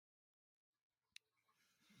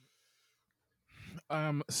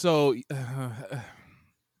So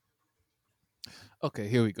okay,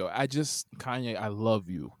 here we go. Kanye, I love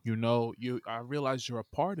you. I realize you're a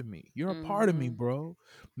part of me. You're a part of me, Mm-hmm. bro.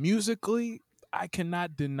 Musically, I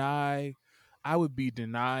cannot deny. I would be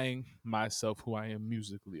denying myself who I am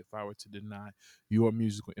musically if I were to deny your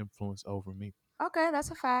musical influence over me. Okay,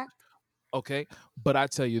 that's a fact. Okay, but I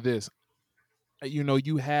tell you this.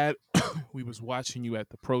 You had we was watching you at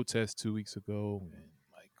the protest 2 weeks ago, and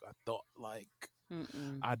like I thought, like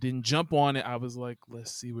Mm-mm. I didn't jump on it. I was like,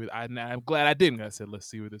 let's see where. I'm glad I didn't. I said, let's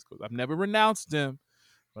see where this goes. I've never renounced him,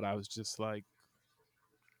 but I was just like,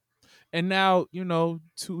 and now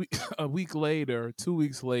a week later, 2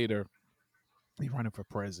 weeks later, he's running for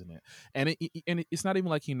president, and it's not even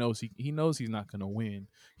like he knows he's not going to win.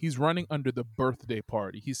 He's running under the birthday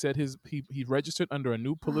party. He said he registered under a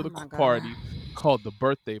new Oh my political god. party called the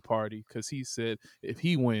birthday party because he said if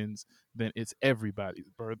he wins, then it's everybody's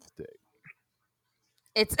birthday.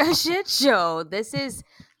 It's a shit show. This is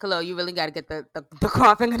Khalil, you really gotta get the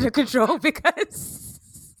coughing under control because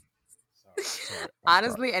I'm sorry.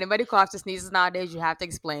 honestly, anybody coughs or sneezes nowadays, you have to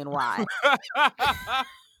explain why.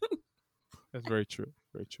 That's very true.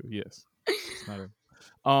 Very true. Yes, it's not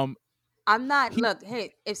a. I'm not. He. Look,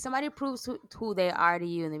 hey, if somebody proves who they are to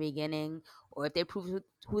you in the beginning, or if they prove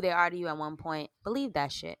who they are to you at one point, believe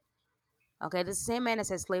that shit. Okay, this is the same man that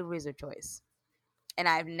says slavery is a choice, and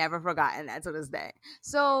I've never forgotten that to this day.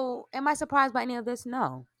 So, am I surprised by any of this?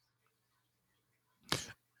 No.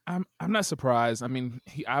 I'm not surprised. I mean,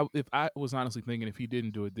 if I was honestly thinking if he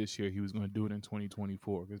didn't do it this year, he was going to do it in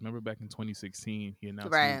 2024. Because remember back in 2016, he announced he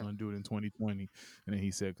was Right. going to do it in 2020, and then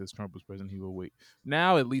he said because Trump was president, he will wait.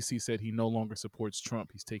 Now at least he said he no longer supports Trump.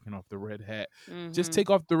 He's taking off the red hat. Just Mm-hmm. take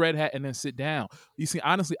off the red hat and then sit down. You see,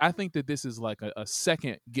 honestly, I think that this is like a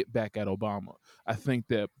second get back at Obama. I think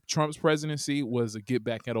that Trump's presidency was a get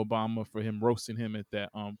back at Obama for him roasting him at that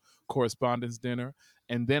correspondence dinner.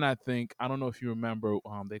 And then I don't know if you remember,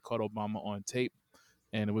 they caught Obama on tape,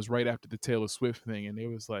 and it was right after the Taylor Swift thing, and it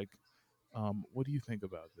was like, "What do you think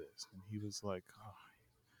about this?" And he was like, oh,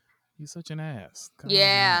 "He's such an ass. Kanye's an ass."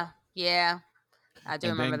 Yeah. Yeah. I do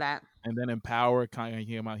And remember then that. and then Empower Kanye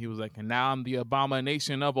came out. He was like, "And now I'm the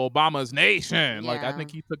abomination of Obama's nation." Like I Yeah.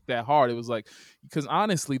 think he took that hard. It was like because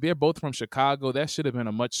honestly, they're both from Chicago. That should have been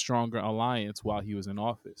a much stronger alliance while he was in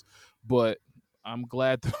office. But I'm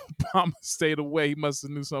glad that Obama stayed away. He must have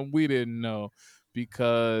knew something we didn't know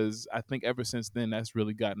because I think ever since then that's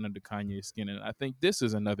really gotten under Kanye's skin, and I think this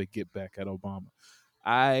is another get back at Obama.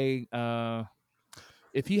 I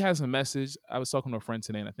if he has a message, I was talking to a friend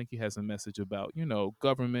today, and I think he has a message about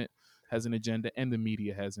government has an agenda and the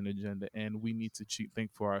media has an agenda, and we need to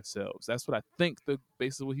think for ourselves. That's what I think. The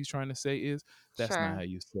basically what he's trying to say is that's not how Sure.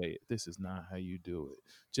 you say it. This is not how you do it.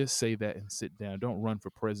 Just say that and sit down. Don't run for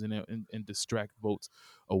president and distract votes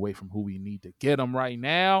away from who we need to get them right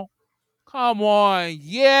now. Come on,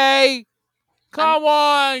 yay! I'm Come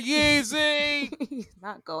on, Yeezy! He's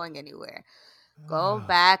not going anywhere. Go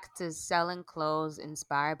back to selling clothes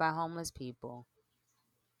inspired by homeless people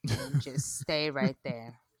and just stay right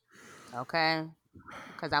there. Okay?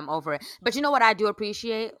 Because I'm over it. But you know what I do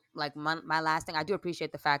appreciate? Like my last thing, I do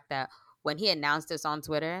appreciate the fact that when he announced this on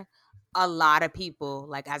Twitter, a lot of people,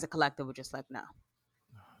 like as a collective, were just like, no.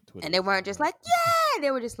 Twitter And they was weren't just like, yeah.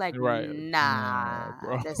 They were just like, right. Nah, nah,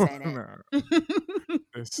 bro. this ain't Nah, it.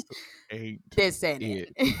 this ain't This ain't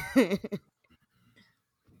it. it.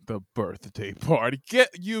 The birthday party.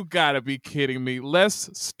 You gotta be kidding me. Let's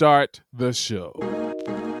start the show.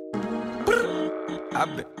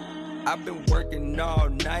 I've been I've been working all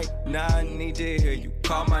night. Now I need to hear you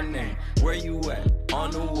call my name. Where you at? On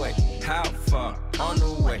the way. How far? On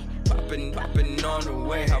the way. Popping on the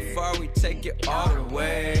way. How far we take it all the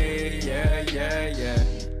way? Yeah.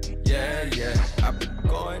 I've been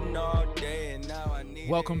going all day and now I need.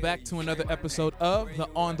 Welcome back to another episode of the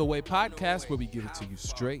On the Way podcast, where we give it to you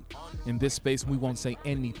straight. In this space, we won't say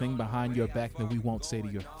anything behind your back that we won't say to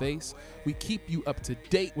your face. We keep you up to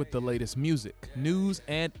date with the latest music, news,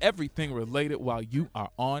 and everything related while you are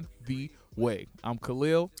on the way. I'm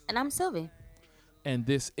Khalil. And I'm Sylvie. And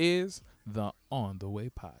this is the On the Way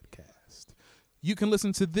podcast. You can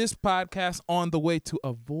listen to this podcast on the way to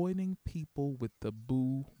avoiding people with the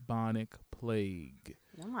bubonic plague.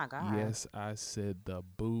 Oh my God. Yes, I said the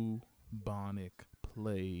bubonic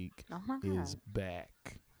plague Oh my God. is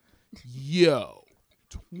back. Yo,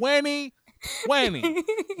 2020.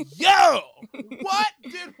 Yo, what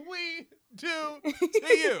did we do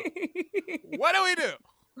to you? What do we do?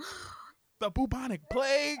 The bubonic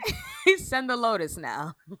plague. Send the Lotus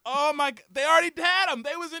now. Oh my! They already had them.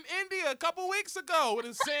 They was in India a couple weeks ago with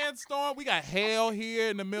a sandstorm. We got hail here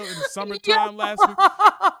in the summertime last week.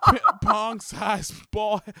 Pong-sized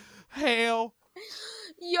ball hail.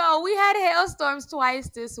 Yo, we had hailstorms twice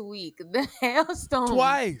this week. The hailstones.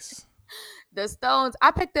 Twice. The stones. I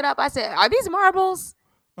picked it up. I said, "Are these marbles?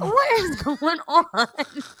 What is going on?"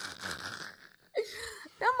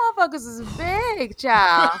 Them motherfuckers is big,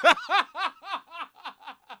 child.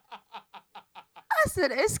 I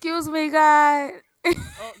said, "Excuse me, God."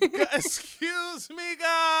 Excuse me,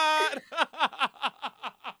 God.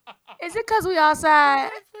 Is it because we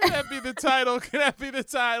outside? Can that be the title? Can that be the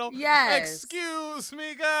title? Yes. Excuse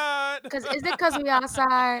me, God. Is it because we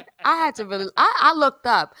outside? I had to really. I looked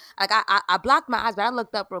up. Like I blocked my eyes, but I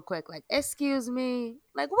looked up real quick. Like, excuse me.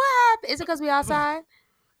 Like, what happened? Is it because we outside?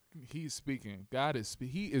 He's speaking. God is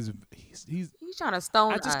speaking. He's trying to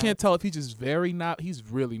stone I just us. can't tell if he's just he's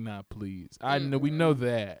really not pleased. I know we know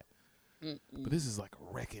that. But this is like a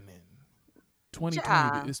reckoning.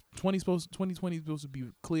 2020 is 2020 supposed to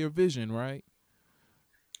be clear vision, right?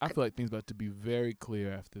 I feel like things about to be very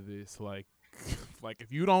clear after this. Like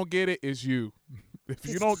if you don't get it, it's you. If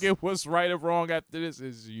you don't get what's right or wrong after this,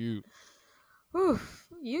 it's you. Whew,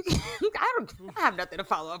 I have nothing to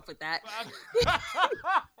follow up with that.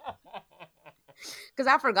 Because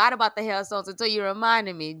I forgot about the hailstones until you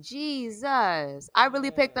reminded me. Jesus. I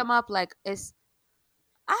really picked them up like I'd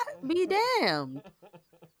be damned.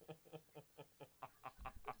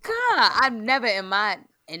 God, I've never in my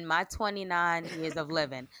 29 years of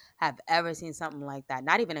living have ever seen something like that.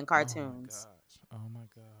 Not even in cartoons. Oh my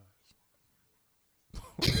gosh.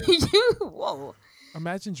 Whoa.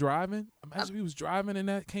 Imagine driving. Imagine we was driving and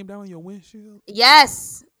that came down on your windshield.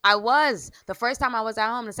 Yes, I was. The first time I was at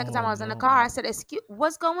home. The second time I was in the car, I said, "Excuse,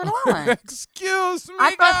 what's going on?" Excuse me.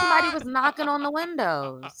 I thought somebody was knocking on the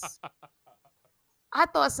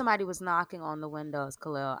windows.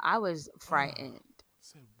 Khalil. I was frightened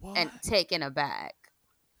and taken aback.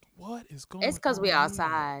 What is going on? It's because we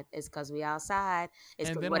outside. It's because we outside.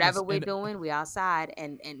 It's whatever we're doing, we outside.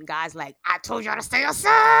 And guys like, I told y'all to stay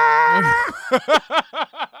outside.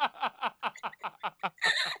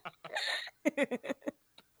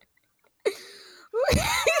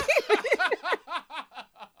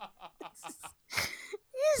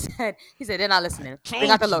 He said, they're not listening.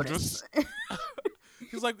 Bring out the Lotus.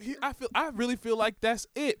 He's like, I really feel like that's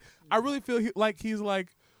it. I really feel like he's like,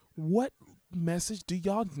 what message do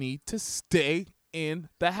y'all need to stay in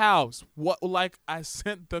the house? What, like I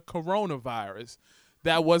sent the coronavirus.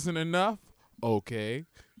 That wasn't enough? Okay.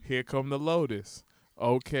 Here come the Lotus.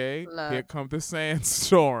 Okay. Look, here come the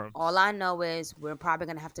sandstorm. All I know is we're probably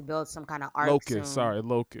gonna have to build some kind of ark Locust. soon.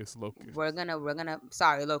 Locust. We're gonna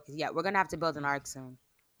sorry, Locust. Yeah, we're gonna have to build an ark soon.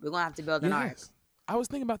 We're gonna have to build an ark. I was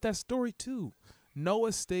thinking about that story too.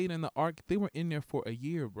 Noah stayed in the ark. They were in there for a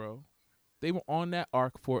year, bro. They were on that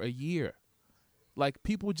ark for a year. Like,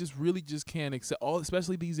 people just really just can't accept,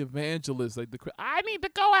 especially these evangelists. Like, I need to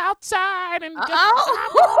go outside and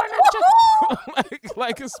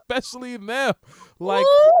like, especially them. Like,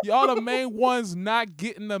 y'all the main ones not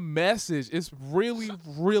getting the message. It's really,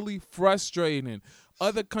 really frustrating.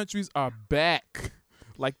 Other countries are back.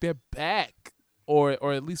 Like, they're back. Or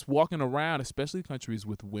at least walking around, especially countries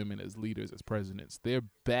with women as leaders, as presidents. They're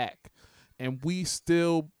back. And we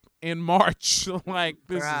still in March. Like,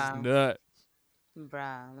 this is nuts.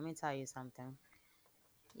 Bruh, let me tell you something.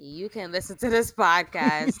 You can listen to this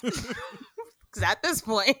podcast. Because at this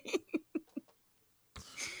point,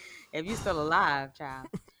 if you're still alive, child,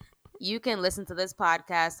 you can listen to this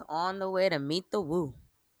podcast on the way to meet the woo.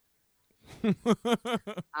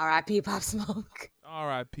 R.I.P. Pop Smoke.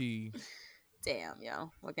 R.I.P. Damn,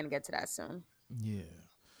 yo. We're going to get to that soon. Yeah.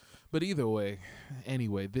 But either way,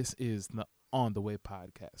 anyway, this is the On the Way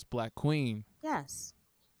podcast. Black Queen. Yes.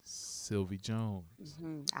 Sylvie Jones.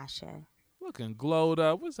 Ashe. Looking glowed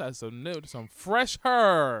up. What's that? Some fresh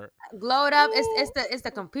hair. Glowed up. It's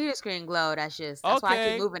the computer screen glow. That's why I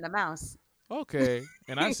keep moving the mouse. Okay.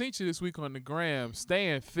 And I seen you this week on the gram.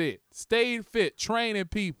 Staying fit, training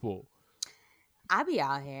people. I be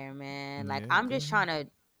out here, man. Like, I'm just trying to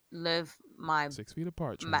live my 6 feet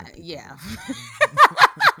apart. Yeah.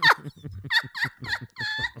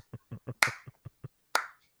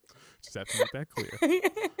 Just have to make that clear. I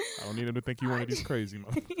don't need him to think you one of these crazy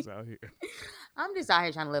motherfuckers out here. I'm just out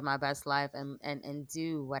here trying to live my best life and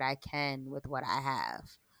do what I can with what I have.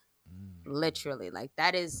 Literally, like,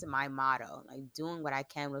 that is my motto. Like, doing what I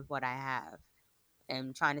can with what I have,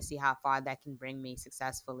 and trying to see how far that can bring me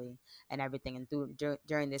successfully and everything. And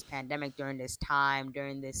during this pandemic, during this time,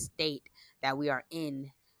 during this state that we are in,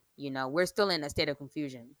 we're still in a state of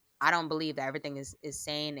confusion. I don't believe that everything is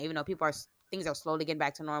sane, even though things are slowly getting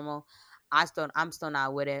back to normal. I'm still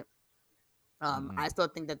not with it. I still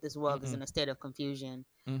think that this world is in a state of confusion.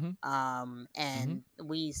 And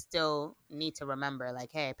we still need to remember,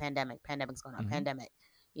 like, hey, pandemic's going on, pandemic.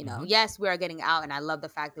 Yes, we are getting out, and I love the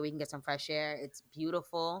fact that we can get some fresh air. It's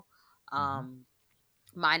beautiful.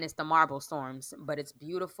 Minus the marble storms, but it's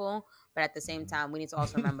beautiful. But at the same time, we need to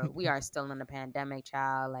also remember we are still in a pandemic,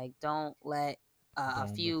 child. Like, don't let a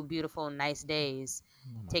few beautiful, nice days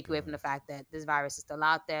take away from the fact that this virus is still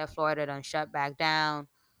out there. Florida done shut back down,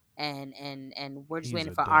 and we're just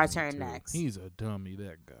waiting for our turn next. He's a dummy,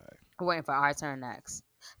 that guy. We're waiting for our turn next.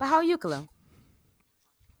 But how are you, Khalil?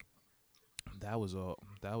 That was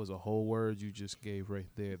a whole word you just gave right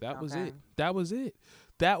there. That was it. That was it.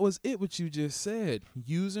 That was it. What you just said.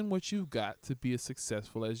 Using what you got to be as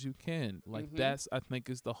successful as you can. Like that's, I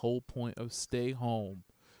think, is the whole point of stay home.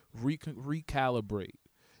 Recalibrate.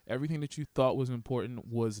 Everything that you thought was important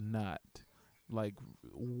was not. Like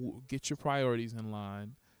get your priorities in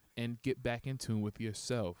line and get back in tune with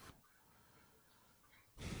yourself.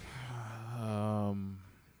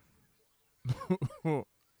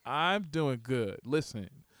 I'm doing good. Listen,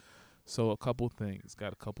 so a couple things.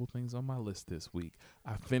 Got a couple things on my list this week.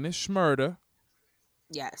 I finished Shmurda.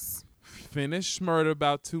 Yes. Finished Shmurda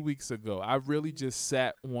about 2 weeks ago. I really just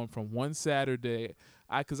sat from one Saturday.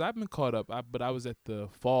 Because I've been caught up, but I was at the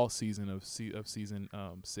fall season of season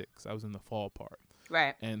 6. I was in the fall part.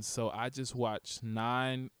 Right. And so I just watched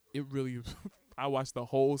 9. It really... I watched the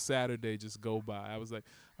whole Saturday just go by. I was like,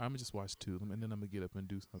 I'm going to just watch 2 of them, and then I'm going to get up and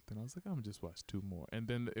do something. I was like, I'm going to just watch 2 more. And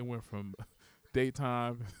then it went from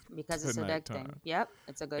daytime because to it's nighttime. Addicting. Yep,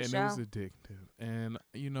 it's a good show. And it was addictive. And,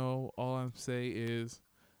 all I'm say is,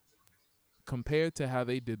 compared to how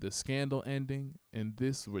they did the Scandal ending, and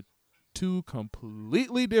this were 2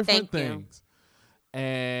 completely different things.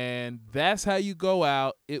 And that's how you go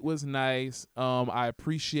out. It was nice. I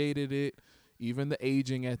appreciated it. Even the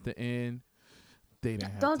aging at the end. They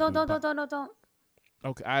didn't have Don't.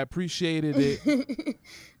 Okay, I appreciated it.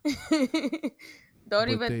 Don't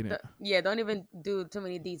even do too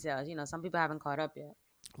many details. Some people haven't caught up yet.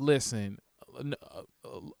 Listen,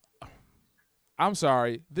 I'm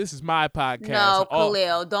sorry. This is my podcast. No,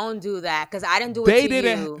 Khalil, don't do that because I didn't do it to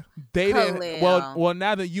you. They didn't. Well,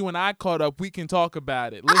 now that you and I caught up, we can talk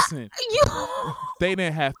about it. Listen, they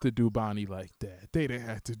didn't have to do Bonnie like that. They didn't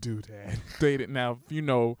have to do that. They didn't. Now,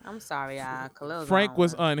 I'm sorry, Khalil. Frank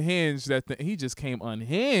was unhinged. He just came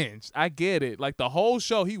unhinged. I get it. Like the whole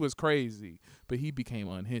show, he was crazy, but he became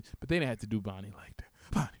unhinged. But they didn't have to do Bonnie like that.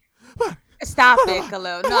 Bonnie. Stop it,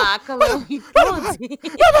 Khalil. Nah, Khalil, you Khalil,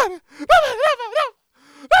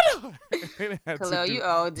 you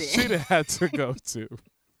OD. She didn't have to go to.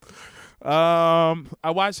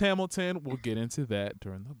 I watched Hamilton. We'll get into that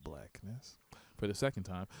during the blackness for the second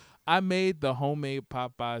time. I made the homemade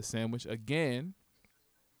Popeye sandwich again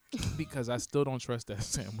because I still don't trust that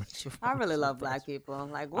sandwich. I really love black people.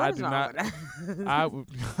 Like, what is wrong with that?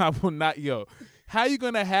 I will not. How you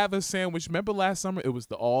gonna have a sandwich? Remember last summer? It was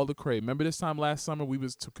all the craze. Remember this time last summer we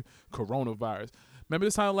was to coronavirus. Remember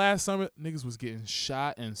this time last summer niggas was getting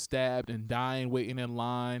shot and stabbed and dying waiting in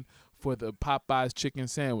line for the Popeyes chicken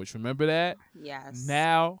sandwich. Remember that? Yes.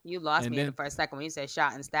 Now you lost me for a second when you said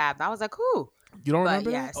shot and stabbed. I was like, who? You don't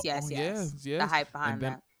remember? Yes, that? Yes. The hype behind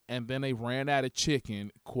that. And then they ran out of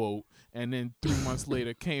chicken, quote, and then 3 months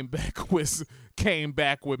later came back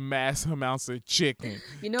with mass amounts of chicken.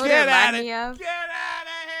 You know what that reminded me of? Get out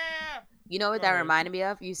of here! You know what that reminded me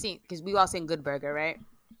of? You seen, because we all seen Good Burger, right?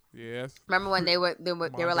 Yes. Remember when they were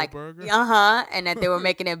like, burger? and that they were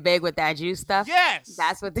making it big with that juice stuff? Yes.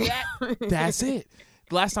 That's what they. That's it.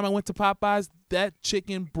 Last time I went to Popeyes, that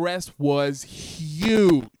chicken breast was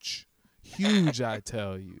huge. Huge, I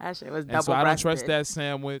tell you. That shit was double-breasted. And so I don't trust that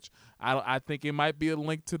sandwich. I think it might be a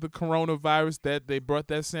link to the coronavirus that they brought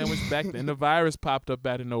that sandwich back. Then the virus popped up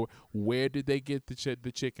out of nowhere. Where did they get the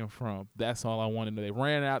chicken from? That's all I want to know. They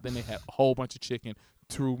ran out, then they had a whole bunch of chicken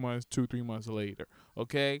 3 months later.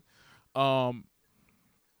 Okay? But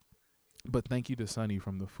thank you to Sonny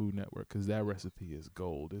from the Food Network because that recipe is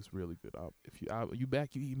gold. It's really good. If you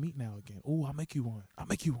back, you eat meat now again. Oh, I'll make you one.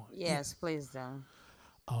 Yes, please do.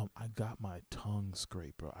 I got my tongue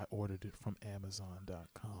scraper. I ordered it from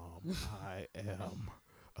Amazon.com. I am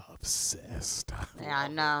obsessed. Yeah, I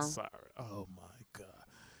know. Sorry. Oh my God.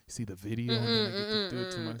 You see the video? And then I get to do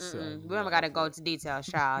it to myself. We don't gotta go into details,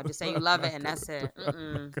 child. Just say you love it and that's it.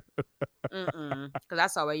 Because I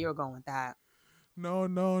saw where you were going with that. No.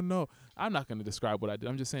 I'm not going to describe what I did.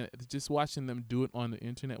 I'm just saying, just watching them do it on the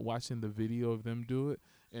internet, watching the video of them do it,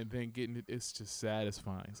 and then getting it, it's just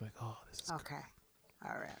satisfying. It's like, oh, this is Okay. good.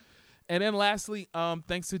 All right. And then lastly,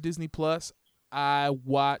 thanks to Disney Plus, I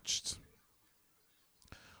watched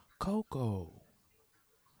Coco.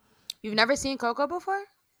 You've never seen Coco before?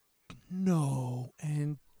 No,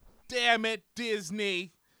 and damn it,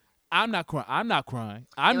 Disney. I'm not crying. I'm not crying.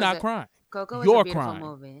 I'm not crying. Coco was You're a beautiful crying.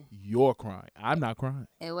 movie. You're crying. I'm not crying.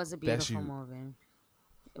 It was a That's beautiful you. movie.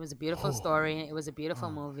 It was a beautiful Oh. story. It was a beautiful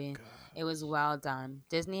Oh my movie. God. It was well done.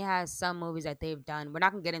 Disney has some movies that they've done. We're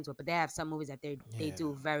not gonna get into it, but they have some movies that they Yeah.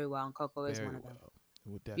 do very well, and Coco is Very one of them.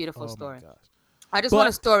 well. Beautiful Oh story. my gosh. I just But- want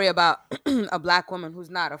a story about a black woman who's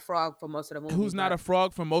not a frog for most of the movie. Who's not a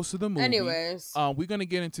frog for most of the movie. Anyways. We're gonna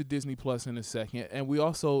get into Disney Plus in a second, and we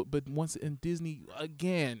also, but once in Disney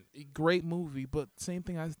again, great movie, but same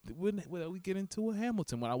thing. When we get into a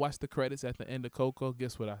Hamilton, when I watched the credits at the end of Coco,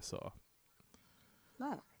 guess what I saw?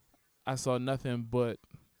 What? I saw nothing but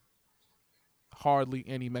hardly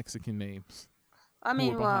any Mexican names. I who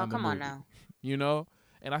mean, were well, behind the come on movie. now. You know,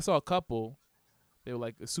 and I saw a couple. They were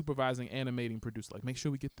like supervising, animating, producer. Like, make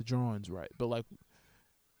sure we get the drawings right. But like,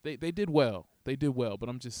 they did well. They did well. But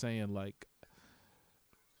I'm just saying, like,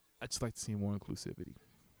 I just like to see more inclusivity.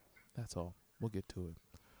 That's all. We'll get to it.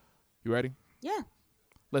 You ready? Yeah.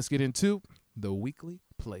 Let's get into the weekly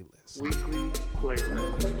playlist.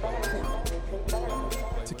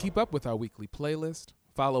 To keep up with our weekly playlist,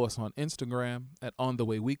 follow us on Instagram at On The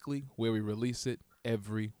Way Weekly, where we release it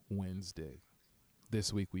every Wednesday.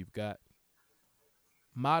 This week we've got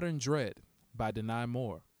Modern Dread by Deny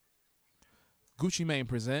Moore. Gucci Mane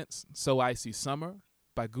presents So Icy Summer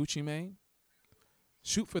by Gucci Mane.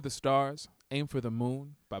 Shoot for the Stars, Aim for the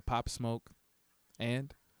Moon by Pop Smoke.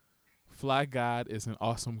 And Fly God is an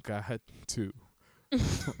Awesome God too.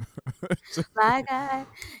 My God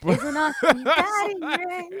is an awesome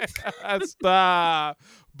God. Stop.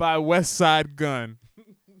 By West Side Gun.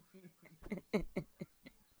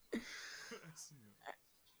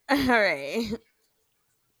 All right.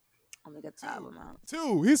 Let me get the album out.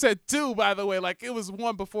 2. He said 2, by the way. Like it was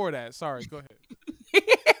 1 before that. Sorry, go ahead.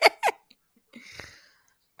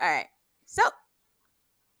 All right. So,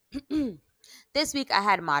 this week I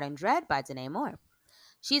had Modern Dread by Danae Moore.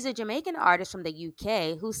 She's a Jamaican artist from the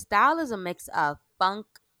UK whose style is a mix of funk,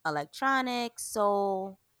 electronic,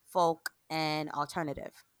 soul, folk, and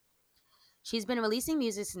alternative. She's been releasing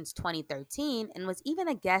music since 2013 and was even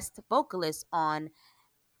a guest vocalist on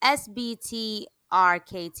SBTRKT's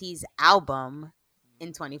album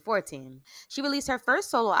in 2014. She released her first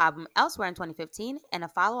solo album Elsewhere in 2015 and a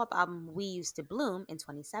follow-up album We Used to Bloom in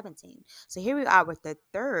 2017. So here we are with the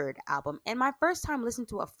third album and my first time listening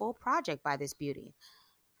to a full project by this beauty.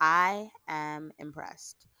 I am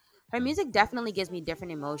impressed. Her music definitely gives me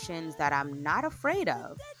different emotions that I'm not afraid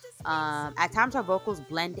of. At times her vocals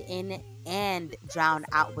blend in and drown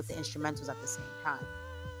out with the instrumentals at the same time.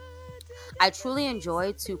 I truly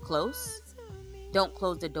enjoy Too Close, Don't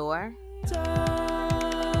Close the Door,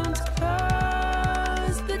 Don't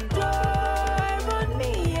close the door on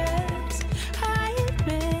me yet. I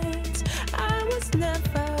admit I was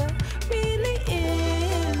never really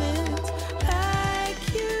in it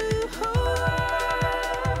like you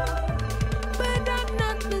are. But I'm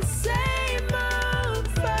not the same old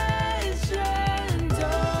version.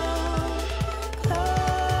 Don't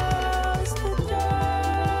close the door.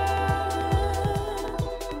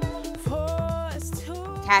 Forced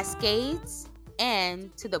to Cascades,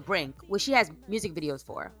 and To the Brink, which she has music videos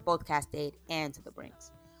for, both Cascade and To the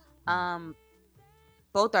Brinks.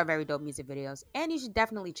 Both are very dope music videos, and you should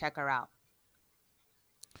definitely check her out.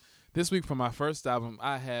 This week for my first album,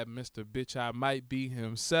 I had Mr. Bitch I Might Be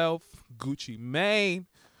himself, Gucci Mane,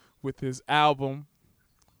 with his album.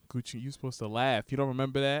 Gucci, you supposed to laugh. You don't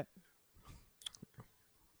remember that?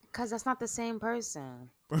 Because that's not the same person.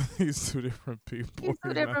 He's two different people. He's two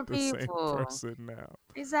He's different not the people. Same person now.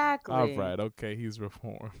 Exactly. All right, okay, he's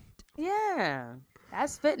reformed. Yeah.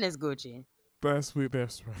 That's fitness Gucci. That's right.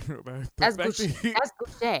 That's fact Gucci. that he- That's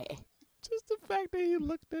Gucci. just the fact that he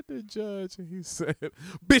looked at the judge and he said,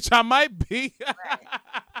 "Bitch, I might be."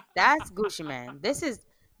 That's Gucci Man. This is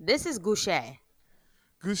Gucci.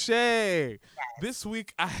 Gucci. This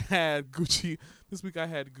week I had Gucci. This week I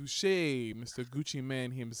had Gucci, Mr. Gucci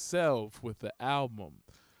Mane himself, with the album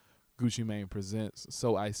Gucci Mane presents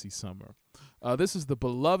So Icy Summer. This is the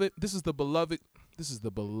beloved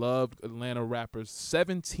Atlanta rapper's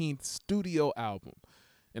 17th studio album.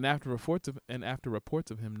 And after reports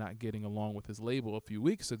of him not getting along with his label a few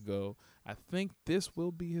weeks ago, I think this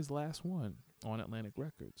will be his last one on Atlantic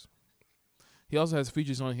Records. He also has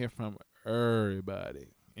features on here from everybody,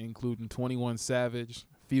 including 21 Savage,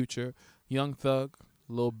 Future, Young Thug,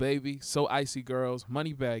 Lil Baby, So Icy Girls,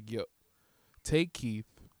 Moneybagg Yo, Take Keith,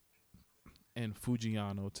 and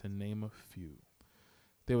Fujiano, to name a few.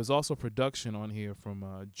 There was also production on here from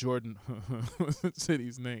Jordan. Say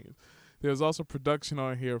these names. There was also production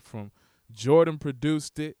on here from Jordan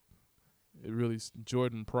produced it.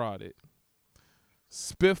 Jordan prod it.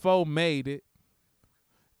 Spiffo made it,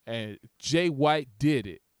 and Jay White did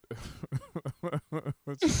it.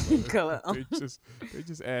 Cool. they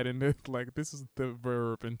just adding this, like, this is the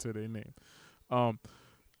verb into their name.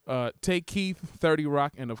 Take Keith, 30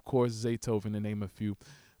 Rock, and of course Zaytoven, to name a few.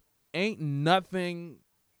 Ain't nothing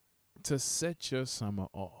to set your summer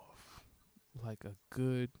off like a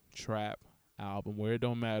good trap album where it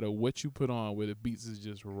don't matter what you put on, where the beats is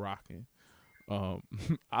just rocking.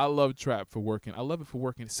 I love trap for working. I love it for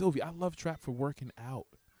working. Sylvia, I love trap for working out.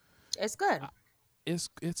 It's good.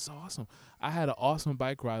 It's awesome. I had an awesome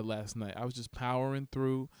bike ride last night. I was just powering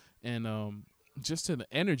through and just to the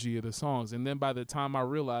energy of the songs. And then by the time I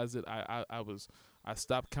realized it, I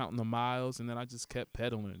stopped counting the miles, and then I just kept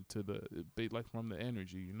pedaling to like from the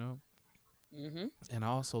energy, you know. Mm-hmm. And I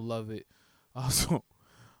also love it. I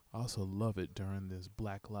also love it during this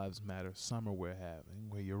Black Lives Matter summer we're having,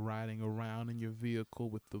 where you're riding around in your vehicle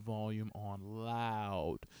with the volume on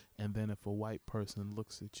loud, and then if a white person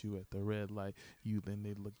looks at you at the red light, you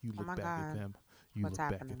look my back God. at them. What's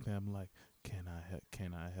back happening? at them like, can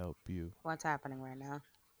I help you? What's happening right now?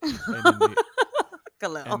 And then they,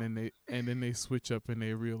 Khalil. and then they switch up and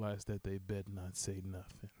they realize that they better not say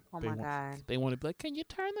nothing. Oh they my want, God. They want to be like, can you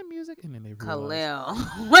turn the music? And then they realize. Khalil.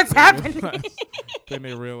 What's happening? Then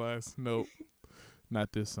they realize, nope,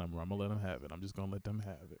 not this summer. I'm gonna let them have it. I'm just gonna let them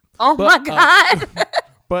have it. Oh my God.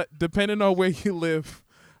 But depending on where you live,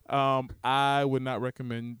 I would not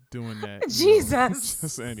recommend doing that. Jesus.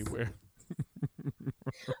 Just anywhere.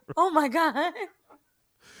 Oh my God.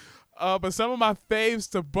 But some of my faves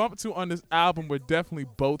to bump to on this album were definitely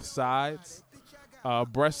Both Sides.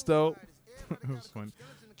 Bresto. It was fun.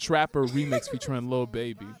 Trapper remix featuring Lil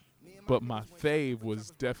Baby. But my fave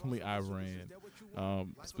was definitely Iran.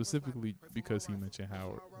 Specifically because he mentioned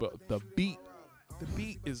Howard. But the beat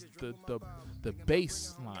is the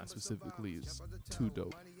bass line specifically is too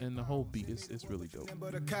dope, and the whole beat is really dope.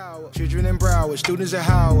 Children in Broward, students at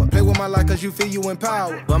Howard. Play with my life cause you feel you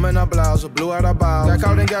empowered. Bumming our blouse, blew out our bows. Got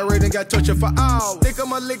caught and got raped and got tortured for hours. Think of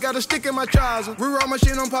my lick, got a stick in my trousers. Reroll my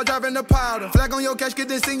shit on pop, driving the powder. Flag on your cash, get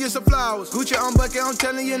this, sing you some flowers. Gucci on bucket, I'm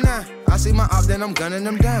telling you now. I see my op, then I'm gunning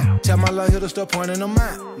them down. Tell my love, he'll start pointing them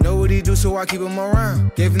out. Know what he do, so I keep him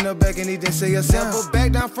around. Gave him the back and he didn't say a sound. Never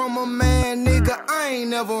back down from a man, nigga, I ain't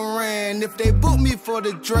never ran. If they book me for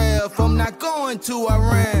the draft, I'm not going to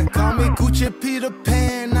Iran. Call me Gucci Peter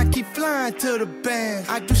Pan, I keep flying to the band.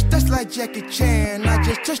 I do stunts like Jackie Chan, I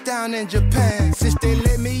just touched down in Japan. Since they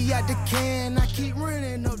let me out the can, I keep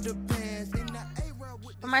running up the bands. In the A-Road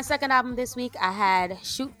with For my second album this week, I had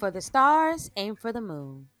Shoot for the Stars, Aim for the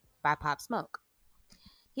Moon by Pop Smoke.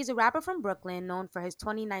 He's a rapper from Brooklyn known for his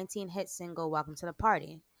 2019 hit single, Welcome to the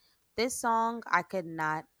Party. This song I could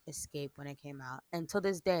not escape when it came out, and to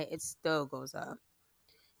this day, it still goes up.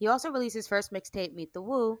 He also released his first mixtape, Meet the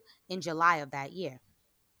Woo, in July of that year.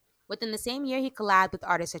 Within the same year, he collabed with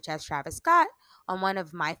artists such as Travis Scott on one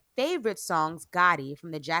of my favorite songs, Gotti,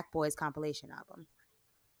 from the Jack Boys compilation album.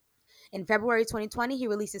 In February 2020, he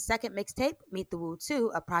released his second mixtape, Meet the Woo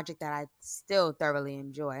 2, a project that I still thoroughly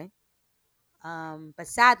enjoy. But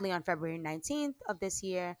sadly, on February 19th of this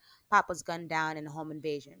year, Pop was gunned down in a home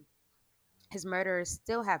invasion. His murderers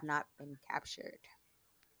still have not been captured.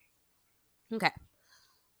 Okay,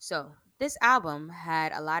 so this album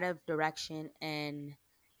had a lot of direction and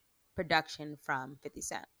production from 50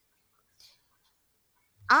 Cent.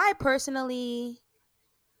 I personally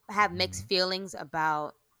have mixed feelings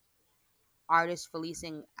about artists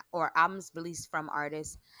releasing or albums released from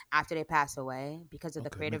artists after they pass away because of the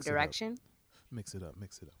Okay, creative mix it up. direction. Mix it up.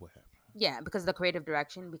 What happened? Yeah, because of the creative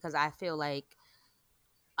direction, because I feel like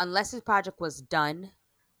unless this project was done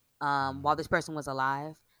while this person was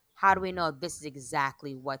alive, how do we know this is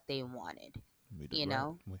exactly what they wanted? We did You right.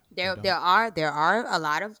 know, We there done. there are a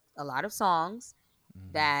lot of songs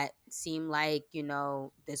Mhm. that seem like, you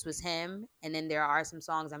know, this was him, and then there are some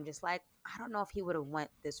songs I'm just like, I don't know if he would have went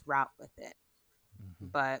this route with it.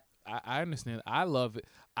 Mhm. But I understand. I love it.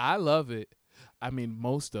 I mean,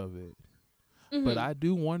 most of it. But mhm. I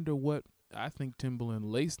do wonder what I think Timbaland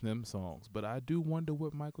laced them songs. But I do wonder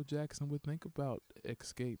what Michael Jackson would think about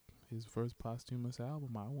Escape, his first posthumous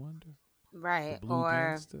album. I wonder. Right, The Blue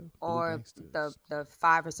Gangsta, Blue or Gangsters. the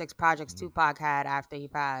 5 or 6 projects Mhm. Tupac had after he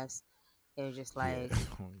passed. It was just Yeah. like,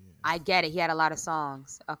 Oh, yeah. I get it. He had a lot of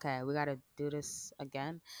songs. Okay, we got to do this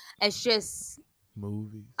again. It's just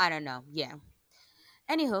Movies. I don't know. Yeah.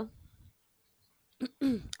 Anywho,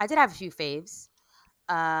 I did have a few faves.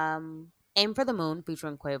 Aim for the Moon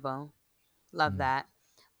featuring Quavo. Love Mm. that.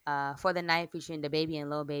 For the Night featuring the Baby and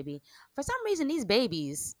Lil Baby. For some reason, these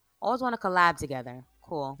babies always want to collab together.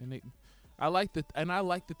 Cool. And I like that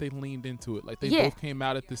they leaned into it. Like they Yeah. both came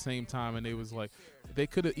out at the same time, and they was like, they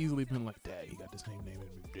could have easily been like, "Dad, he got the same name as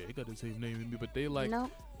me. Dad, he got the same name as me." But they like No,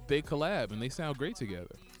 they collab and they sound great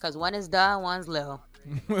together. because one is duh, one's Lil.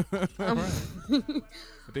 Right.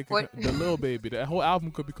 They could, What- the Lil Baby. That whole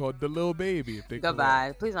album could be called The Lil Baby if they collab.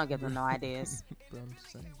 Goodbye. Please don't give them no ideas. But I'm just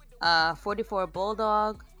saying. 44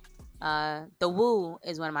 Bulldog. The Woo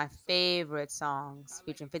is one of my favorite songs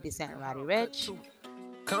featuring 50 Cent and Roddy Rich.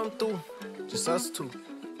 Come through, just us two.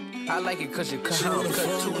 I like it cause you cut too.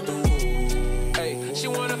 Hey, she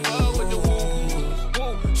wanna fuck with the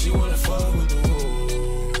woo. She wanna fuck with the woo.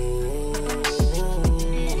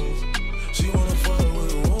 She wanna fuck with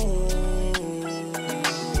the woo.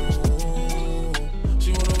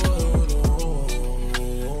 She wanna fuck with the woo.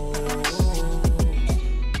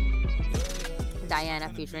 Diana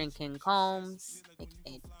featuring King Combs,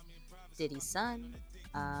 aka Diddy's son.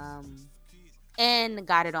 And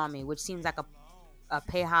Got It On Me, which seems like a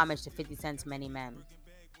pay homage to 50 Cent's Many Men.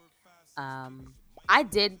 I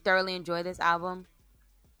did thoroughly enjoy this album,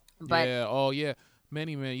 but Yeah. Oh yeah.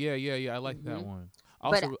 Many Men. Yeah. I like that Mhm. one.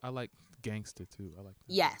 But- Also, I like Gangsta too. I like that.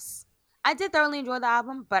 yes, I did thoroughly enjoy the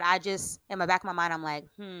album. But I just, in my back of my mind, I'm like,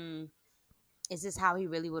 is this how he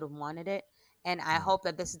really would have wanted it? And I hope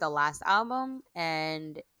that this is the last album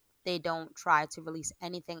and they don't try to release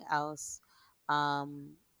anything else.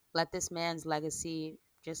 Let this man's legacy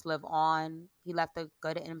just live on. He left a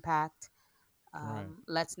good impact. Right.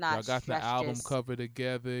 Let's not Y'all got the stretch album this. cover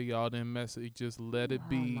together. Y'all didn't mess it. Just let it Oh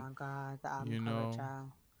be. my god, the album you cover, know.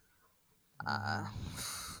 child.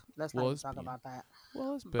 Let's Well, not it's talk be- about that.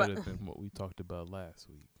 Well, it's But- better than what we talked about last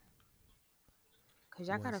week. Cause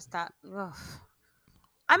y'all gotta Was- stop. Ugh.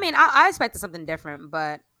 I mean, I expected something different,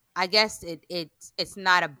 but I guess it's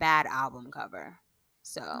not a bad album cover.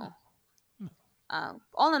 So,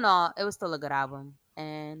 all in all, it was still a good album.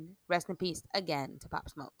 And rest in peace again to Pop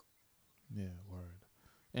Smoke. Yeah, word.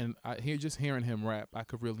 And just hearing him rap, I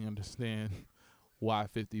could really understand why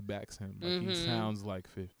 50 backs him. Like he Mhm. sounds like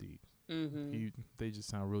 50. Mm-hmm. They just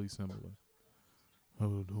sound really similar.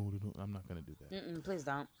 I'm not gonna do that. Please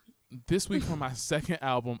don't. This week for my second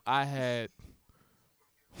album, I had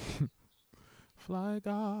Fly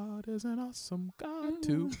God is an awesome God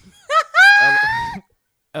too.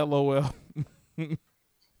 LOL.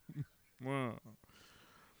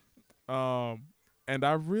 Wow. And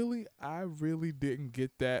I really didn't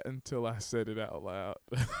get that until I said it out loud.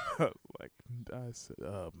 Like I said,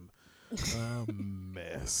 a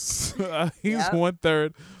mess. He's Yep.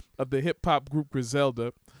 1/3 of the hip hop group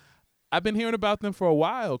Griselda. I've been hearing about them for a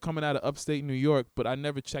while, coming out of upstate New York, but I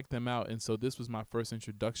never checked them out, and so this was my first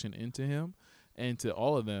introduction into him and to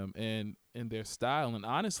all of them and their style. And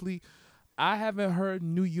honestly, I haven't heard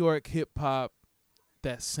New York hip hop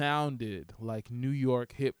that sounded like New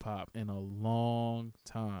York hip hop in a long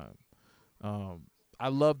time. I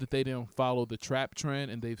love that they didn't follow the trap trend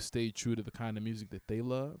and they've stayed true to the kind of music that they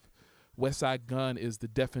love. Westside Gunn is the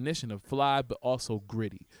definition of fly, but also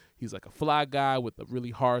gritty. He's like a fly guy with a really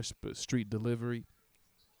harsh but street delivery.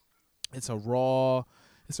 It's a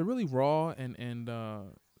really raw and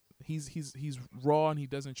he's raw and he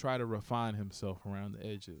doesn't try to refine himself around the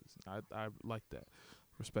edges. I like that.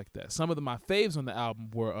 Respect that. Some of my faves on the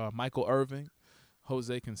album were Michael Irving,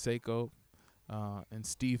 Jose Canseco, and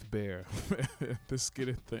Steve Bear. The skit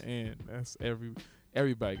at the end. That's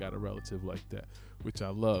everybody got a relative like that, which I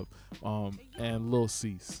love. And Lil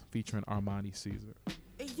Cease featuring Armani Caesar.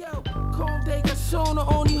 Hey yo, cold day got the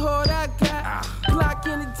only heart I got. Glock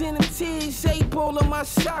in the denim tees, 8 bowl on my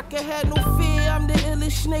sock. I had no fear, I'm the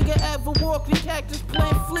illest nigga ever walked the cactus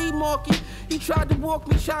playing flea market. He tried to walk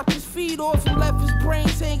me, chopped his feet off and left his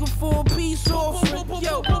brains hanging for a peace offering.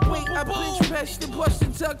 Yo, wait, I bench pressed and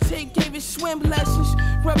busted duct tape, gave it swim lessons.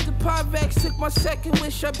 Rubbed the Pyrex, took my second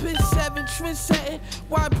wish. I been 7 trend setting.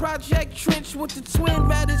 Wide project trench with the twin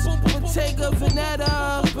ratters. Bottega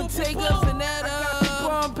Veneta, Bottega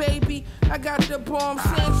Veneta. Bomb, baby, I got the bomb.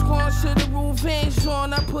 Sand squash to the roof, hands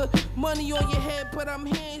on. I put money on your head, but I'm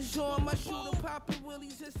hands on. My shooter popping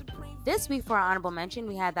willies is supreme. This week for our honorable mention,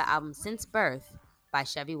 we had the album Since Birth by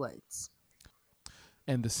Chevy Woods.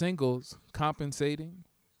 And the singles Compensating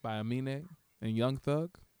by Amine and Young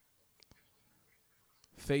Thug,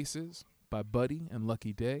 Faces by Buddy and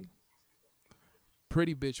Lucky Day,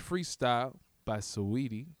 Pretty Bitch Freestyle by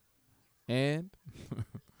Saweetie, and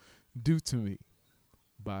Do To Me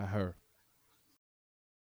by Her.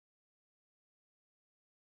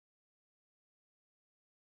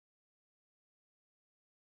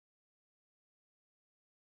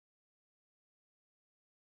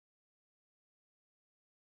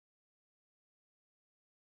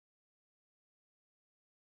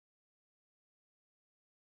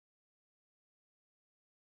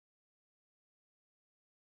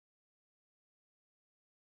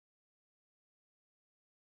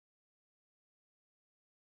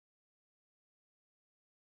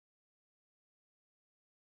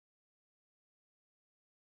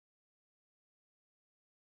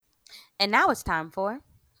 And now it's time for.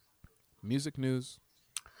 Music news.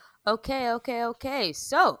 Okay.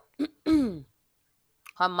 So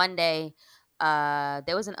on Monday,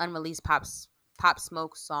 there was an unreleased Pop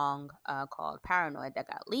Smoke song called "Paranoid" that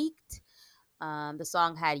got leaked. The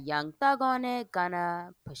song had Young Thug on it,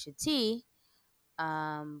 Gunna, Pusha T.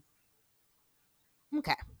 Um,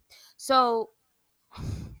 okay, so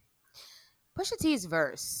Pusha T's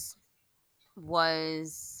verse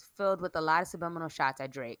was filled with a lot of subliminal shots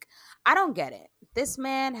at Drake. I don't get it. This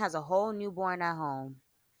man has a whole newborn at home.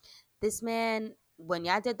 This man, when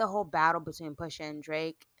y'all did the whole battle between Pusha and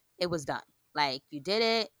Drake, it was done. Like you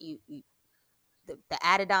did it. The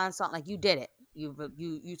added on song, like you did it.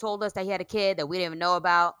 You told us that he had a kid that we didn't even know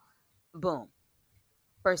about. Boom.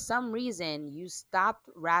 For some reason, you stopped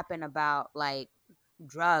rapping about like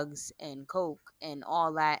drugs and coke and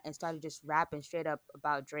all that and started just rapping straight up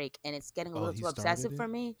about Drake, and it's getting a Oh, little he too started obsessive it. for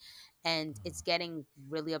me, and it's getting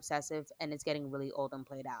really obsessive and it's getting really old and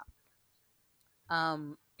played out.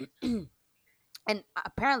 Um and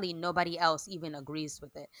apparently nobody else even agrees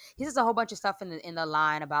with it. He says a whole bunch of stuff in the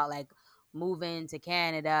line about like moving to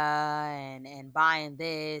Canada and buying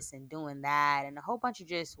this and doing that and a whole bunch of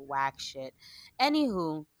just whack shit.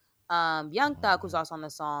 Anywho, Young Oh Thug, who's man. also on the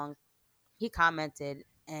song, he commented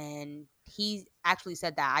and he actually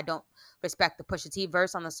said that I don't respect the Pusha T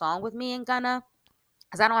verse on the song with me and Gunna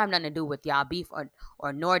because I don't have nothing to do with y'all beef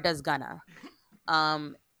or nor does Gunna.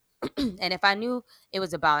 Um, and if I knew it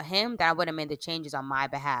was about him, then I would have made the changes on my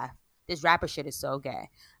behalf. This rapper shit is so gay.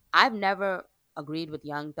 I've never agreed with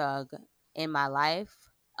Young Thug in my life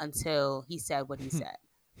until he said what he said.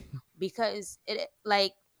 Because it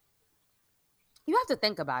like you have to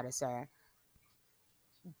think about it, sir.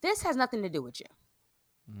 This has nothing to do with you.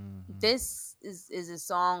 Mm-hmm. This is a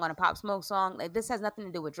song on a Pop Smoke song. Like this has nothing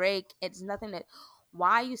to do with Drake. It's nothing that.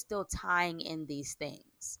 Why are you still tying in these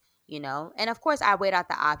things? You know, and of course I weighed out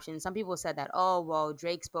the options. Some people said that, oh well,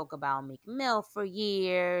 Drake spoke about Meek Mill for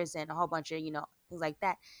years and a whole bunch of things like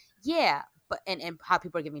that. Yeah, but and how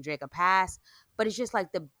people are giving Drake a pass, but it's just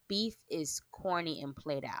like the beef is corny and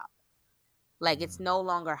played out. Like it's no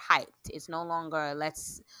longer hyped. It's no longer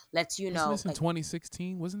let's Wasn't this in like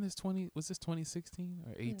 2016? Wasn't this 20? Was this 2016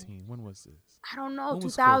 or 18? When was this? I don't know, When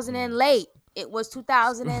was 2000 and Scorpion? late. It was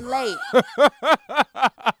 2000 and late.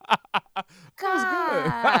 That was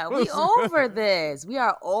good. God, we over this. We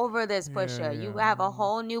are over this, Pusha. You Yeah. have a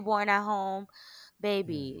whole newborn at home, Yeah.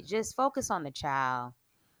 baby. Just focus on the child.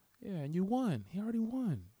 Yeah, and you won. He already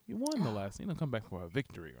won. You won the last. You don't come back for a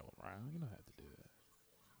victory round. You don't have to do that.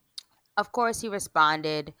 Of course, he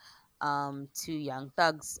responded to Young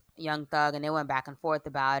Thug, and they went back and forth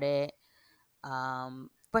about it.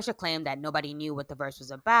 Pusha claimed that nobody knew what the verse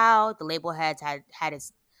was about. The label heads had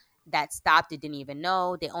it that stopped it didn't even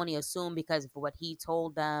know. They only assumed because of what he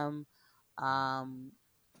told them. Um,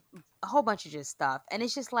 a whole bunch of just stuff, and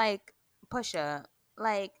it's just like Pusha,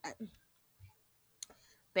 like,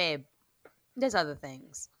 babe, there's other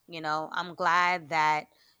things. I'm glad that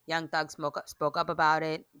Young Thug spoke up about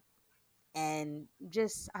it, and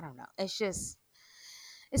just I don't know.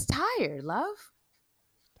 It's tired, love.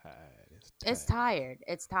 Tired. It's It's tired. tired.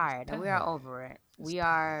 It's tired, and we are Tired. over it. It's We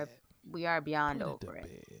are tired. we are beyond Put it to over it.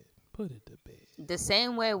 bed. Put it to bed. The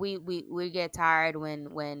same way we get tired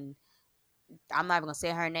when I'm not even gonna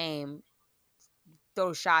say her name,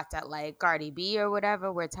 throw shots at like Cardi B or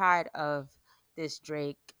whatever. We're tired of this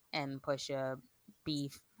Drake and Pusha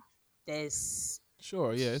beef. This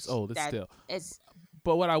Sure. Yeah, it's old. It's that still. it's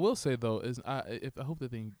But what I will say though is, I hope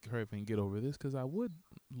that they hurry up and get over this, because I would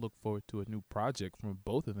look forward to a new project from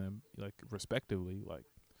both of them, like respectively, like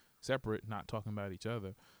separate, not talking about each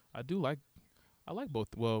other. I like both.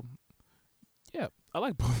 Well, yeah, I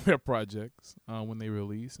like both their projects when they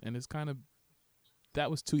release, and it's kind of that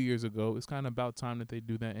was 2 years ago. It's kind of about time that they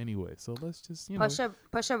do that anyway. So let's just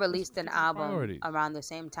Pusha released an fix the album priorities. around the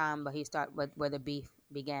same time, but he started with where the beef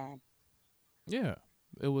began. Yeah,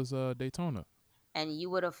 it was Daytona. And you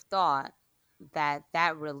would have thought that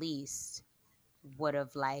release would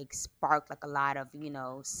have like sparked like a lot of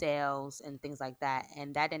sales and things like that,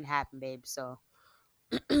 and that didn't happen, babe. So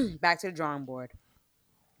back to the drawing board.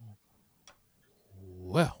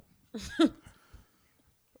 Well,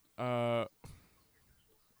 uh,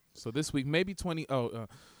 so this week maybe 20.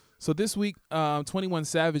 So this week, 21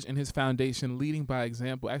 Savage and his foundation, Leading by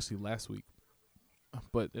Example. Actually, last week,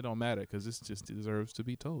 but it don't matter because this just deserves to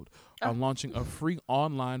be told. Are launching a free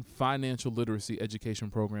online financial literacy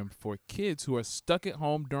education program for kids who are stuck at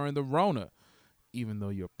home during the Rona. Even though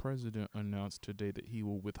your president announced today that he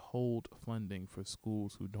will withhold funding for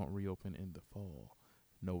schools who don't reopen in the fall.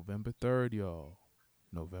 November 3rd, y'all.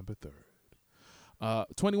 November 3rd.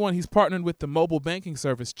 21, he's partnered with the mobile banking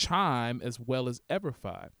service Chime as well as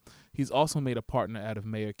EverFi. He's also made a partner out of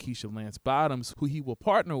Mayor Keisha Lance Bottoms, who he will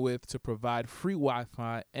partner with to provide free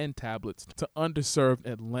Wi-Fi and tablets to underserved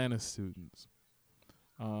Atlanta students.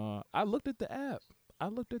 I looked at the app.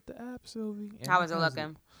 Sylvie. And How is it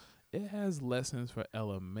looking? It has lessons for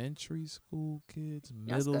elementary school kids,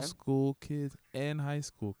 That's middle good. school kids, and high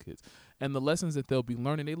school kids. And the lessons that they'll be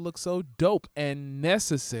learning, they look so dope and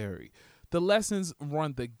necessary. The lessons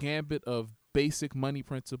run the gambit of basic money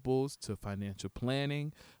principles to financial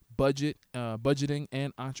planning, budgeting,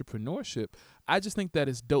 and entrepreneurship. I just think that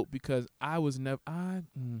is dope because I was never a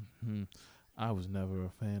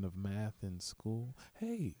fan of math in school.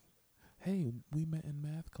 Hey, we met in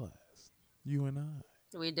math class, you and I.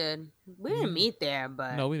 We did. We didn't meet there,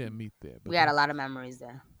 but No, we didn't meet there. But we had a lot of memories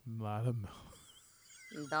there.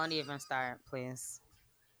 Don't even start, please.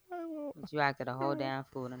 I won't. You acted a whole damn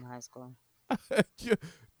fool in high school.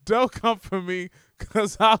 Don't come for me,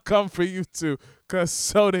 because I'll come for you too, because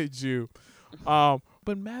so did you.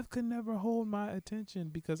 But math could never hold my attention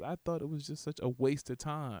because I thought it was just such a waste of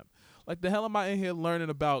time. Like, the hell am I in here learning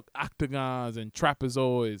about octagons and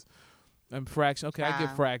trapezoids and fractions? Okay, I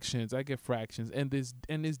get fractions. And this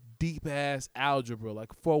deep ass algebra.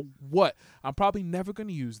 Like, for what? I'm probably never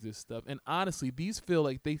gonna use this stuff. And honestly, these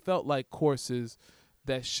felt like courses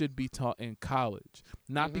that should be taught in college.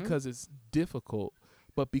 Not because it's difficult,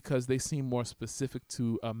 but because they seem more specific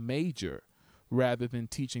to a major rather than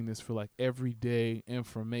teaching this for like everyday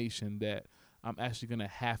information that I'm actually going to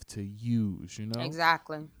have to use, you know?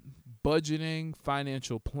 Exactly. Budgeting,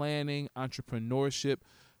 financial planning, entrepreneurship,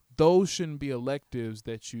 those shouldn't be electives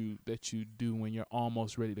that you do when you're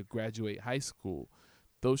almost ready to graduate high school.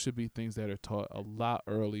 Those should be things that are taught a lot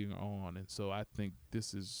earlier on. And so I think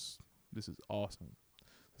this is awesome.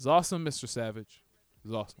 It's awesome, Mr. Savage.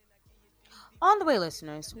 It's awesome. On the way,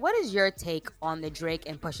 listeners, what is your take on the Drake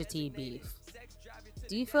and Pusha T beef?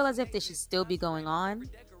 Do you feel as if this should still be going on?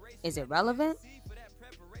 Is it relevant?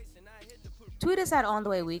 Tweet us at On The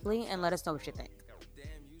Way Weekly and let us know what you think.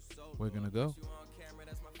 We're going to go.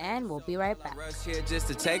 And we'll be right back. Rush here just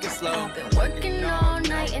to take it slow. I've been working all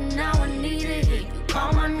night and now I need to hear you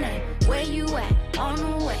call my name. Where you at? On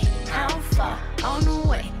the way. How far? On the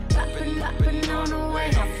way. Poppin' on the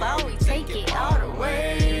way. How far we take it all the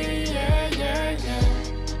way? Yeah.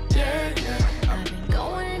 I've been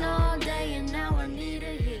going all day and now I need to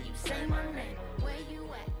hear you say my name. Where you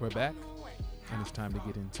at? We're back, and it's time to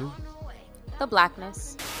get into The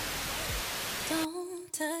blackness.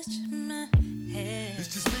 Don't touch my head.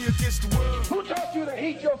 It's just me against the world. Who taught you to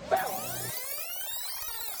heat your felt?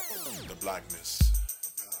 The blackness.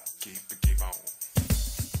 Keep on.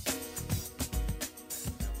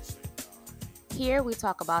 Here we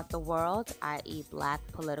talk about the world, i.e. black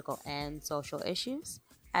political and social issues,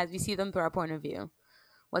 as we see them through our point of view.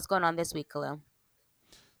 What's going on this week, Khalil?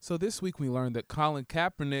 So this week we learned that Colin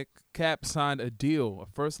Kaepernick signed a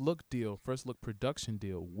first look production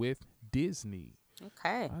deal with Disney.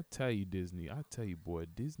 Okay. I tell you, boy,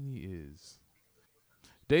 Disney is.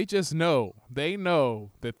 They just know. They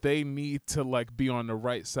know that they need to like be on the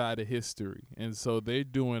right side of history, and so they're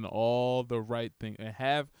doing all the right thing. And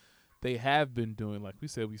they have been doing, like we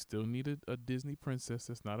said, we still need a Disney princess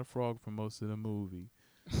that's not a frog for most of the movie.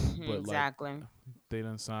 But Exactly. like, they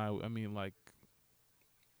done signed. I mean, like,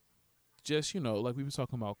 just, you know, like we were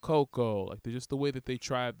talking about Coco, like just the way that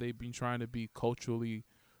they've been trying to be culturally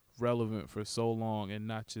relevant for so long and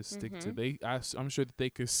not just stick to I'm sure that they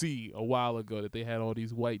could see a while ago that they had all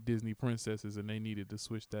these white Disney princesses and they needed to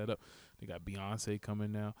switch that up. They got Beyonce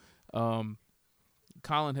coming now.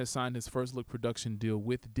 Colin has signed his first look production deal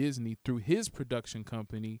with Disney through his production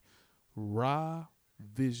company, Raw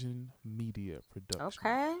Vision Media Production.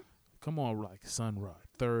 Okay. Come on, like Sun Ra,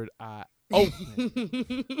 Third Eye Open.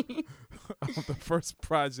 The first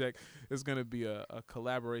project is going to be a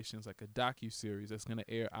collaboration. It's like a docuseries that's going to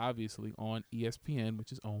air, obviously, on ESPN,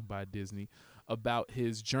 which is owned by Disney, about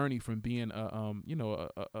his journey from being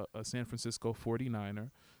a San Francisco 49er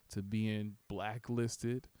to being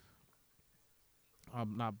blacklisted.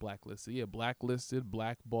 Not blacklisted. Yeah, blacklisted,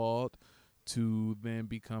 blackballed, to then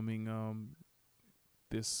becoming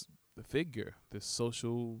this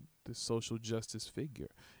social justice figure.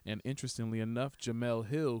 And interestingly enough, Jemele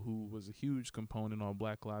Hill, who was a huge component on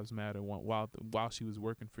Black Lives Matter while she was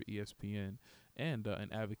working for ESPN and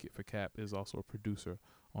an advocate for Cap, is also a producer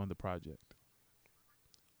on the project.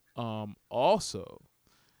 Also,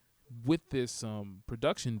 with this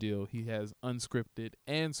production deal, he has unscripted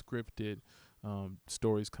and scripted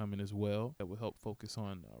stories coming as well that will help focus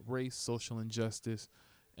on race, social injustice,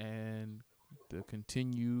 and the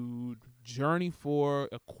continued journey for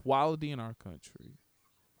equality in our country.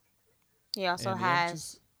 He also And yeah, I'm has.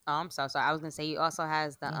 just Oh, I'm so sorry. I was gonna say he also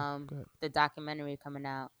has no, go ahead. the documentary coming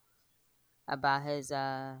out about his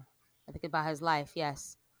I think about his life.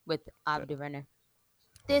 Yes, with That, Abdu Renner.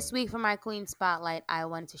 This week for my Queen Spotlight, I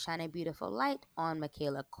wanted to shine a beautiful light on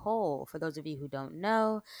Michaela Cole. For those of you who don't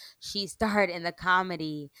know, she starred in the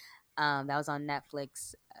comedy that was on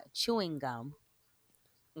Netflix, Chewing Gum,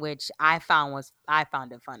 which I found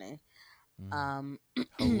it funny. mm, Um,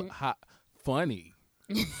 funny,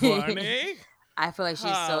 funny, I feel like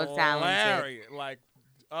she's so talented. hilarious,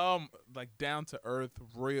 like down to earth,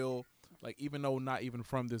 real. Like even though not even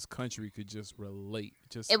from this country, could just relate,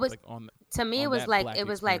 just It was like to me. on that black It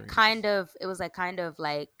was like experience. kind of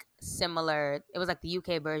like similar. It was like the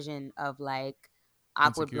UK version of like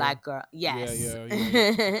Awkward Insecure. Black Girl. Yeah, Yes. yeah,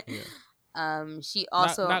 yeah, yeah, yeah. She Not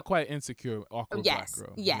also not quite insecure, awkward black yes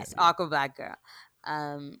girl. Yeah, yes yeah. Awkward Black Girl.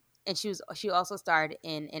 And she also starred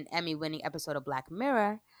in an Emmy winning episode of Black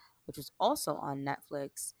Mirror, which was also on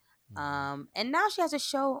Netflix. Mhm. And now she has a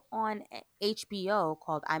show on HBO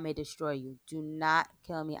called I May Destroy You. Do not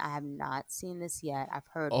kill me. I have not seen this yet. I've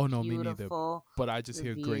heard Oh no, me neither. beautiful But I just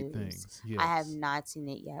hear great reviews. things. I have Yes. not seen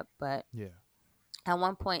it yet, but Yeah. at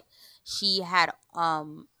one point she had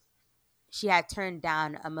she had turned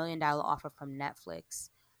down $1 million offer from Netflix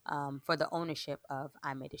for the ownership of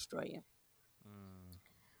I May Destroy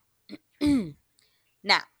You.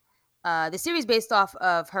 Now, the series based off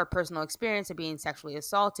of her personal experience of being sexually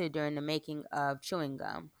assaulted during the making of Chewing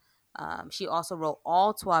Gum. She also wrote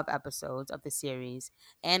all 12 episodes of the series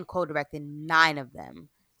and co-directed 9 of them,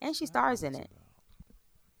 and she That stars in rings a it.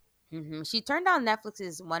 bell. She turned down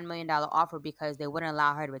Netflix's $1 million offer because they wouldn't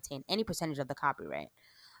allow her to retain any percentage of the copyright.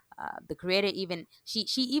 The creator even she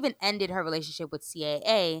even ended her relationship with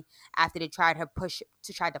CAA after they tried to push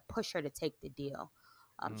her to take the deal.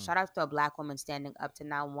 Mm, Shout out to a black woman standing up to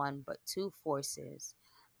not one but two forces,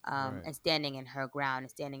 right. and standing in her ground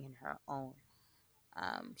and standing in her own.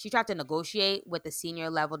 She tried to negotiate with the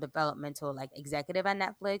senior level developmental like executive at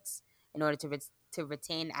Netflix in order to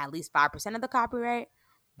retain at least 5% of the copyright,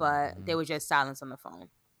 but they Mhm. were just silence on the phone.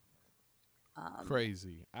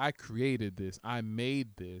 Crazy. I created this. I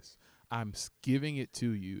made this. Giving it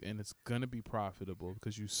to you, and it's gonna be profitable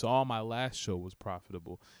because you saw my last show was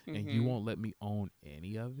profitable, and you Mm-hmm. won't let me own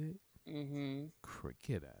any of it. Mm-hmm.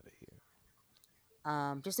 Get out of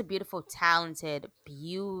here. Just a beautiful, talented,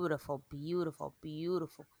 beautiful,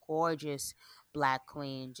 gorgeous black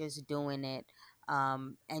queen, just doing it,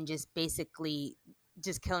 and just basically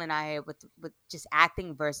just killing out here with just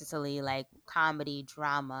acting versatilely, like comedy,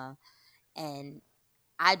 drama, and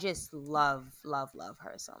I just love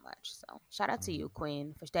her so much. So shout out to Mm. you,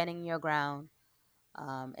 Queen, for standing your ground,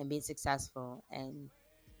 and being successful and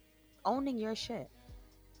owning your shit.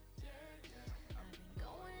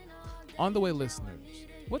 On the way, listeners,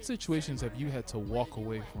 what situations have you had to walk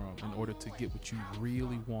away from in order to get what you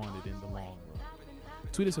really wanted in the long run?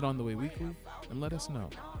 Tweet us at On The Way Weekly and let us know.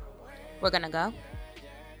 We're gonna go.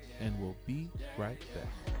 And we'll be right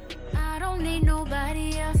back. I don't need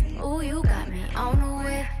nobody else. Ooh, you got me on the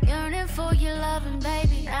way. Yearning for your loving,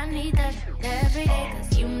 baby. I need that every day.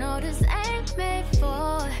 Cause you know this ain't made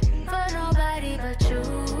for nobody but you.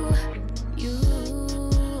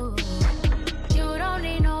 You don't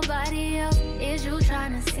need nobody else. Is you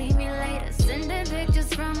trying to see me later? Sending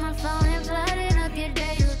pictures from my phone and flooding up your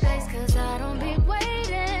daily face. Cause I don't be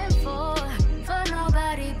waiting for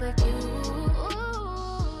nobody but you.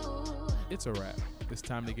 It's a wrap. It's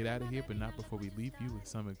time to get out of here, but not before we leave you with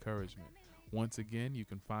some encouragement. Once again, you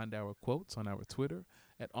can find our quotes on our Twitter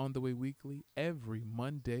at On The Way Weekly every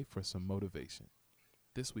Monday for some motivation.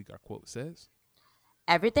 This week, our quote says,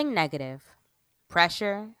 Everything negative,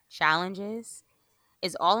 pressure, challenges,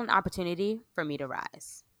 is all an opportunity for me to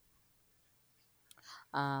rise.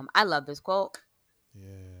 I love this quote. yeah,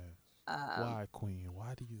 Um, why, Queen?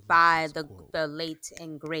 Why do you by love this quote? the late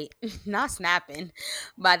and great, not snapping,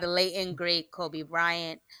 by the late and great Kobe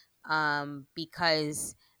Bryant,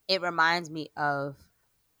 because it reminds me of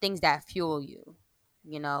things that fuel you.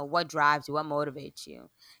 You know, what drives you, what motivates you.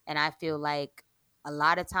 And I feel like a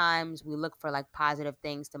lot of times we look for like positive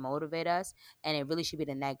things to motivate us, and it really should be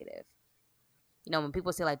the negative. You know, when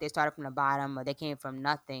people say like they started from the bottom or they came from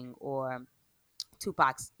nothing, or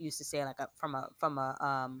Tupac used to say like a,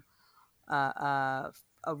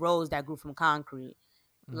 a rose that grew from concrete.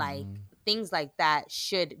 Like Mhm. things like that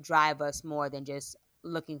should drive us more than just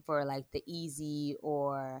looking for like the easy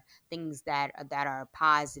or things that are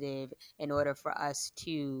positive in order for us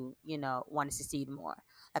to want to succeed more.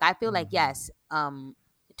 Like I feel like Mhm. yes,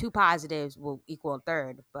 two positives will equal a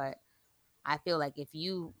third, but I feel like if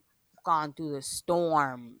you've gone through the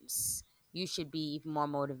storms, you should be even more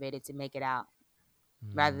motivated to make it out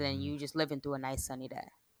rather than you just living through a nice sunny day.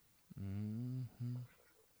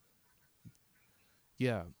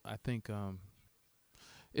 Yeah, I think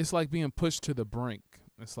it's like being pushed to the brink.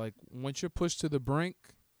 It's like once you're pushed to the brink,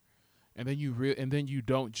 and then you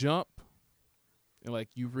don't jump, and like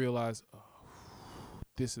you realize, oh,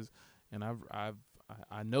 this is, and I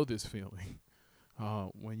know this feeling.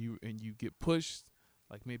 When you get pushed,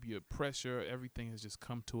 like maybe your pressure, everything has just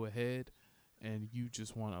come to a head, and you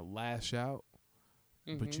just want to lash out,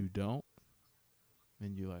 but you don't,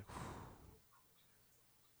 and you're like,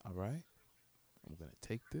 all right, I'm gonna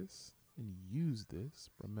take this and use this.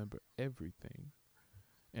 Remember everything,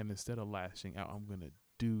 and instead of lashing out, I'm gonna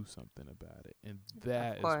do something about it, and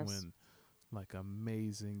that is when like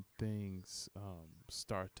amazing things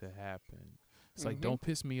start to happen. It's like, don't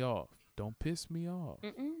piss me off. Don't piss me off.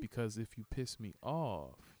 Because if you piss me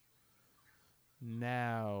off,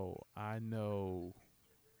 now I know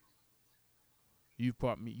you've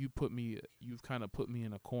kind of put me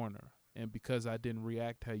in a corner. And because I didn't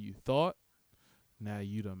react how you thought, now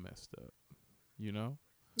you done messed up. You know?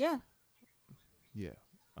 Yeah. Yeah.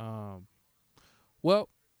 Well,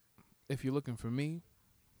 if you're looking for me,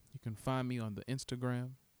 you can find me on the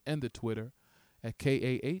Instagram and the Twitter at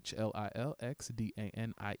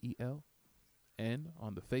KAHLILXDANIEL, and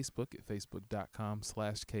on the Facebook at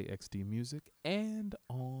facebook.com/KXDmusic, and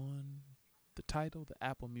on the Tidal, the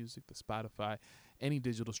Apple Music, the Spotify, any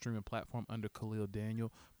digital streaming platform under Khalil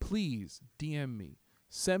Daniel. Please DM me.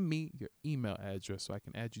 Send me your email address so I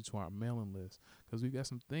can add you to our mailing list, because we've got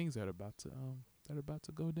some things that are about to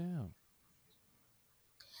go down.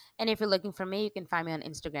 And if you're looking for me, you can find me on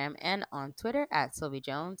Instagram and on Twitter at Sylvie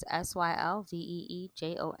Jones,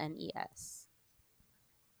 SYLVEEJONES.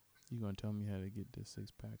 You gonna tell me how to get this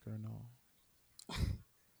 6-pack or no?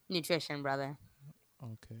 Nutrition, brother.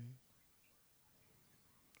 Okay.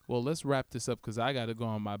 Well, let's wrap this up because I got to go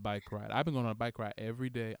on my bike ride. I've been going on a bike ride every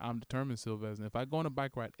day. I'm determined, Sylvester. If I go on a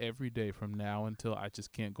bike ride every day from now until I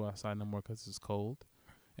just can't go outside no more because it's cold,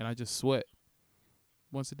 and I just sweat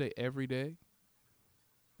once a day, every day,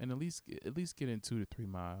 and at least get in 2 to 3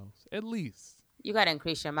 miles, at least. You got to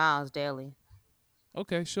increase your miles daily.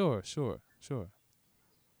 Okay, sure.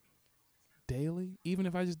 Daily? Even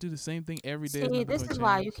if I just do the same thing every day? See, this is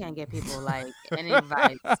why you can't get people like any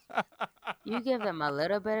advice. You give them a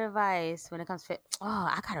little bit of advice when it comes to,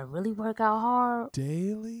 I gotta really work out hard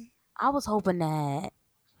daily. I was hoping that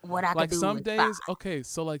what I could do some was days. 5. Okay,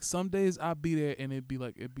 so like some days I'd be there and it'd be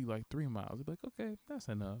like 3 miles. It'd be like, okay, that's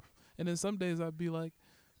enough. And then some days I'd be like,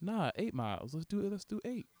 nah, 8 miles. Let's do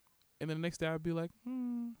 8. And then the next day I'd be like,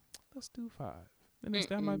 let's do 5. The next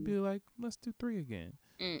day I might be like, let's do 3 again.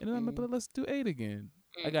 And then I might be like, let's do 8 again.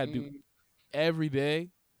 I gotta do every day.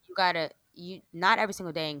 You gotta. Not every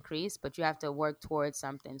single day increase, but you have to work towards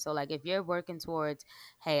something. So like if you're working towards,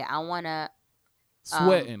 hey, I want to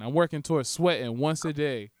sweating. I'm working towards sweating once a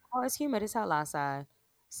day. Oh, it's humid as hell outside.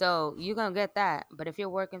 So you're going to get that. But if you're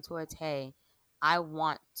working towards, hey, I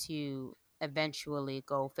want to eventually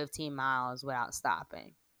go 15 miles without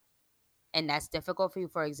stopping, and that's difficult for you,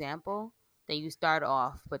 for example, then you start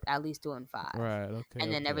off with at least doing 5. Right, okay.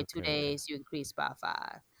 And then every 2 days you increase by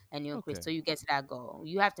 5. And you increase till you get to that goal.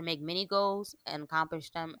 You have to make mini goals and accomplish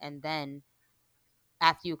them. And then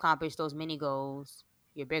after you accomplish those mini goals,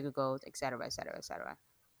 your bigger goals, et cetera, et cetera, et cetera.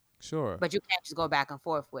 Sure. But you can't just go back and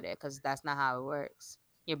forth with it because that's not how it works.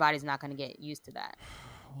 Your body's not going to get used to that.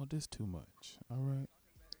 Well, this too much. All right.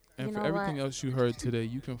 And for everything else you heard today,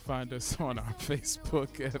 you can find us on our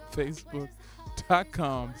Facebook at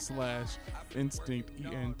facebook.com/instinct,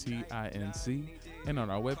 ENTINC, and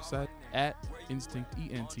on our website at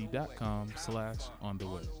instinctent.com/onthe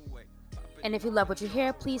way. And if you love what you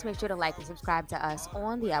hear, please make sure to like and subscribe to us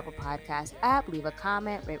on the Apple Podcast app. Leave a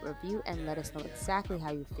comment, rate, review, and let us know exactly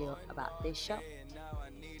how you feel about this show.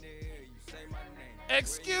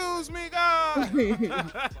 Excuse me, God.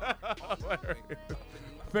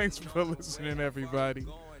 Thanks for listening, everybody.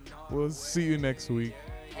 We'll see you next week.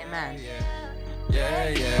 Amen.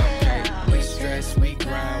 Yeah.